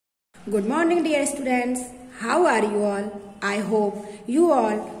Good morning, dear students. How are you all? I hope you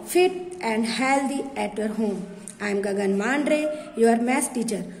all fit and healthy at your home. I am Gagan Mandre, your math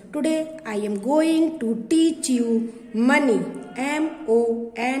teacher. Today I am going to teach you money.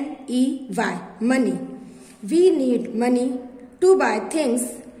 M-O-N-E-Y. Money. We need money to buy things.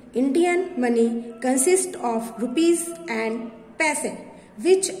 Indian money consists of rupees and paise,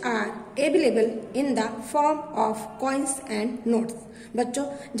 which are available in the form of coins and notes. बच्चों,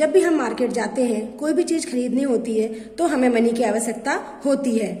 जब भी हम market जाते हैं, कोई भी चीज खरीदनी होती है तो हमें मनी की आवश्यकता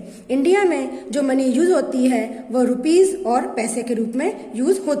होती है। इंडिया में जो मनी यूज होती है वो रुपीस और पैसे के रूप में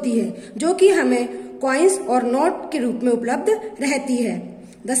यूज होती है, जो कि हमें कॉइन्स और नोट के रूप में उपलब्ध रहती है।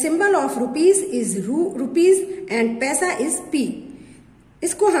 The symbol of rupees is rupees and पैसा इज पी।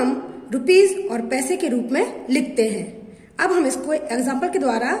 इसको हम रुपीस और पैसे के रूप में लिखते हैं। अब हम इसको एग्जाम्पल के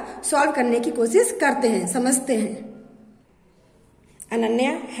द्वारा सॉल्व करने की कोशिश करते हैं, समझते हैं।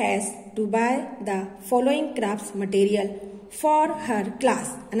 Ananya has to buy the following crafts material for her class.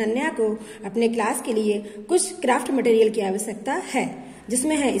 Ananya को अपने क्लास के लिए कुछ क्राफ्ट मटेरियल की आवश्यकता है,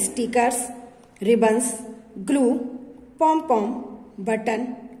 जिसमें है stickers, ribbons, glue, पॉम पॉम, button,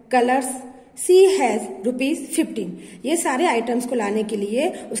 colours. She has ₹15. ये सारे आइटम्स को लाने के लिए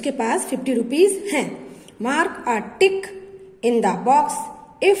उसके पास 50 रुपीज हैं। Mark a tick in the box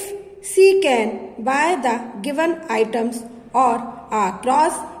if she can buy the given items or a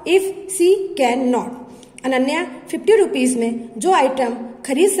cross if she can not. Ananya 50 rupees में जो आइटम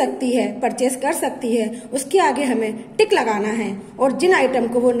खरीद सकती है, परचेस कर सकती है, उसके आगे हमें टिक लगाना है, और जिन आइटम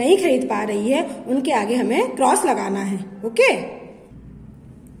को वो नहीं खरीद पा रही है उनके आगे हमें क्रॉस लगाना है। ओके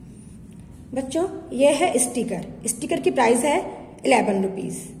बच्चों, ये है स्टिकर। स्टिकर की प्राइस है 11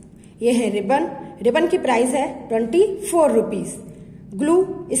 रुपीज। ये है रिबन। रिबन की प्राइस है 24 रुपीज।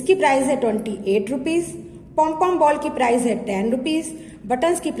 ग्लू, इसकी प्राइस है 28 रुपीज। पॉम पॉम बॉल की प्राइस है 10 रुपीज।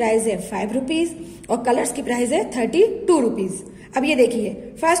 बटन्स की प्राइस है 5 रुपीज और कलर्स की प्राइस है 32 रुपीज। अब ये देखिए,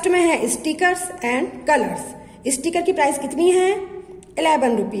 फर्स्ट में है स्टिकर्स एंड कलर्स। स्टिकर की प्राइस कितनी है?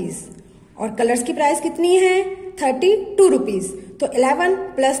 11 रुपीज और कलर्स की प्राइस कितनी है? 32 रुपीज। तो 11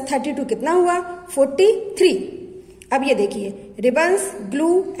 प्लस 32 कितना हुआ? 43। अब ये देखिए, रिबन्स,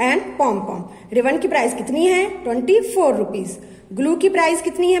 ग्लू एंड पॉम पॉम। रिबन की प्राइस कितनी है? 24 रुपीज। ग्लू की प्राइस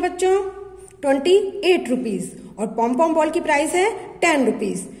कितनी है बच्चों? 28 रुपीज और पॉम पॉम बॉल की प्राइस है 10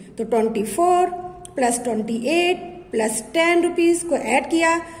 रुपीज। तो 24 प्लस 28 प्लस 10 रुपीज को ऐड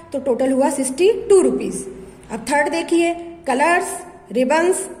किया तो टोटल हुआ 62 रुपीज। अब थर्ड देखिए, colours,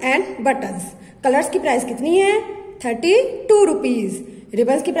 ribbons and buttons. Colours की प्राइस कितनी है? 32 रुपीज।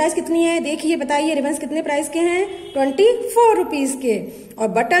 रिबन्स की प्राइस कितनी है? देखिए, बताइए, रिबन्स कितने प्राइस के हैं? 24 रुपीज के। और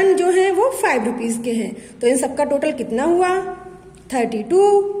बटन जो है वो 5 रुपीज के हैं। तो इन सबका टोटल कितना हुआ?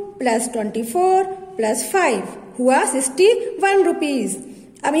 32 प्लस 24 प्लस 5 हुआ 61 रुपीज।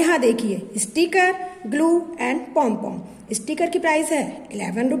 अब यहाँ देखिए, स्टिकर, ग्लू एंड पॉम पॉम। स्टिकर की प्राइस है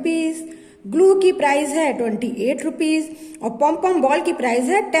 11 रुपीज, ग्लू की प्राइस है 28 रुपीज और पॉम पॉम बॉल की प्राइस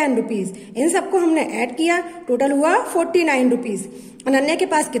है 10 रुपीज। इन सबको हमने ऐड किया, टोटल हुआ 49 रुपीज। अनन्या के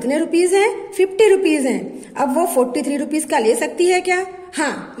पास कितने रुपीज हैं? 50 रुपीज हैं। अब वो 43 रुपीज का ले सकती है क्या?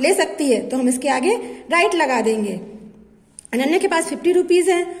 हाँ, ले सकती है। तो हम इसके आगे राइट लगा देंगे। अनन्या के पास 50 रुपीज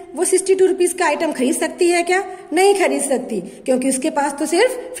है, वो 62 रुपीज का आइटम खरीद सकती है क्या? नहीं खरीद सकती, क्योंकि उसके पास तो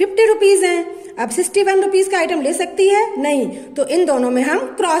सिर्फ 50 रुपीज है। अब 61 रुपीज का आइटम ले सकती है? नहीं। तो इन दोनों में हम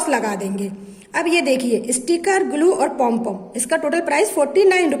क्रॉस लगा देंगे। अब ये देखिए, स्टिकर, ग्लू और पॉम पॉम, इसका टोटल प्राइस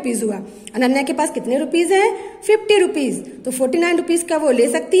 49 रुपीज हुआ। अनन्या के पास कितने रुपीज है? 50 रुपीज। तो 49 रुपीज का वो ले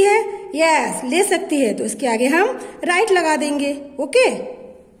सकती है? यस, ले सकती है। तो इसके आगे हम राइट लगा देंगे। Okay,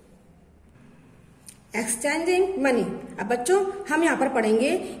 exchanging money. अब बच्चों, हम यहाँ पर पढ़ेंगे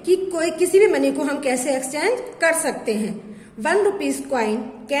कि कोई किसी भी मनी को हम कैसे एक्सचेंज कर सकते हैं। 1 rupees coin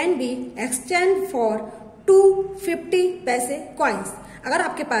can be exchange for 250 पैसे कॉइन्स। अगर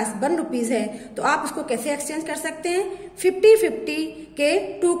आपके पास 1 रुपीज है तो आप उसको कैसे एक्सचेंज कर सकते हैं? 50-50 के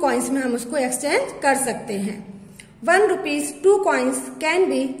 2 कॉइन्स में हम उसको एक्सचेंज कर सकते हैं। 1 rupees 2 coins can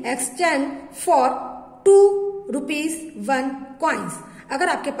be exchange for 2 rupees 1 coins. अगर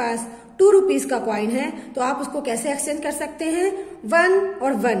आपके पास 2 रुपीज का कॉइन है तो आप उसको कैसे एक्सचेंज कर सकते हैं? 1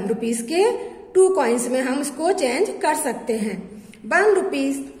 और 1 रुपीज के 2 कॉइन्स में हम उसको चेंज कर सकते हैं। 1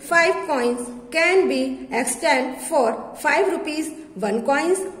 rupees 5 coins can be exchange for 5 rupees 1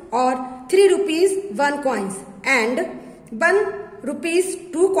 coins और 3 rupees 1 coins and 1 rupees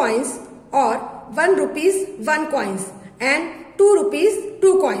 2 coins और 1 rupees 1 coins and 2 rupees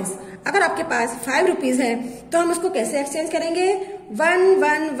 2 coins. अगर आपके पास 5 रुपीज है तो हम उसको कैसे एक्सचेंज करेंगे?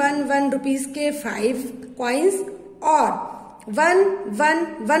 1 रुपीज के 5 कॉइन्स और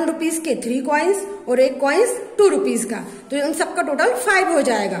 1 रुपीज के 3 कॉइन्स और 1 कॉइन्स 2 रुपीज का। तो उन सबका टोटल 5 हो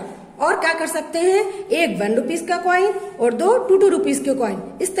जाएगा। और क्या कर सकते हैं, एक 1 रुपीज का कॉइन और 2 2 रुपीज के कॉइन,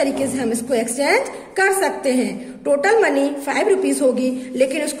 इस तरीके से हम इसको एक्सचेंज कर सकते हैं। टोटल मनी 5 रुपीज होगी,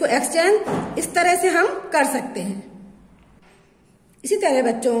 लेकिन उसको एक्सचेंज इस तरह से हम कर सकते हैं। इसी तरह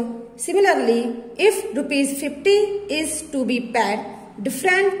बच्चों, similarly if ₹50 is to be paid,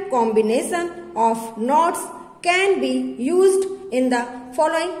 different combination of notes can be used in the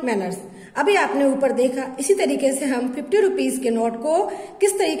following manners. अभी आपने ऊपर देखा, इसी तरीके से हम 50 रुपीज के नोट को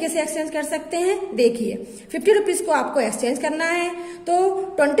किस तरीके से एक्सचेंज कर सकते हैं। देखिए, 50 रुपीज को आपको एक्सचेंज करना है तो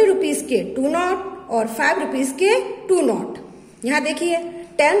 20 रुपीज के 2 नोट और 5 रुपीज के 2 नोट। यहाँ देखिए,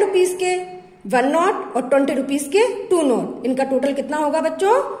 10 रुपीज के 1 नोट और 20 रुपीज के 2 नोट, इनका टोटल कितना होगा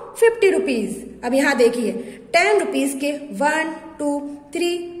बच्चों, 50 रुपीज। अब यहाँ देखिए, 10 रुपीज के 1 2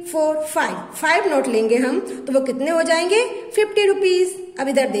 3 4 5 नोट लेंगे हम तो वो कितने हो जाएंगे, 50 रुपीज। अब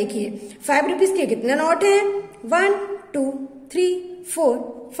इधर देखिए, 5 रुपीज के कितने नोट हैं, 1 2 3 4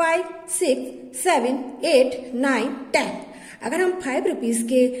 5 6 7 8 9 10। अगर हम 5 रुपीज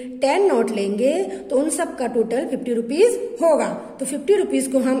के 10 नोट लेंगे तो उन सब का टोटल 50 रुपीज होगा। तो 50 रुपीज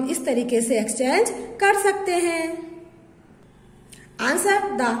को हम इस तरीके से एक्सचेंज कर सकते हैं।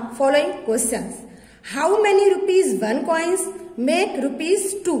 Answer the following questions. How many rupees 1 coins make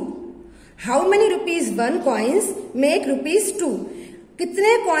 ₹2? How many rupees 1 coins make ₹2?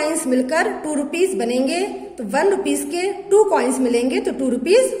 कितने कॉइन्स मिलकर 2 रुपीज बनेंगे? तो 1 रुपीज के 2 कॉइन्स मिलेंगे तो 2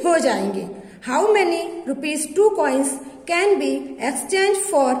 रुपीज हो जाएंगे। How many rupees 2 coins can be exchange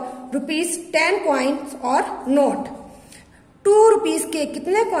for ₹10 coins और नोट? 2 रुपीज के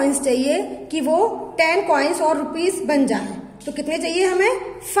कितने कॉइन्स चाहिए कि वो 10 कॉइन्स और रुपीज बन जाए? तो कितने चाहिए हमें,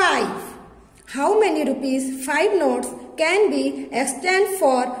 5। How many rupees 5 notes can be exchange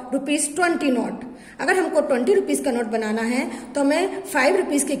for ₹20 note? अगर हमको 20 रुपीज का नोट बनाना है तो हमें 5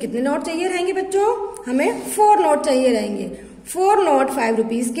 रुपीज के कितने नोट चाहिए रहेंगे बच्चों, हमें 4 नोट चाहिए रहेंगे। 4 नोट 5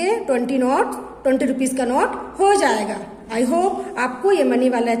 रुपीज के, 20 रुपीज का नोट हो जाएगा। आई होप आपको ये मनी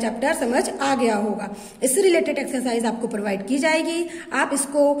वाला चैप्टर समझ आ गया होगा। इससे रिलेटेड एक्सरसाइज आपको प्रोवाइड की जाएगी, आप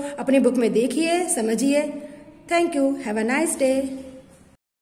इसको अपनी बुक में देखिए, समझिए। Thank you, have a nice day.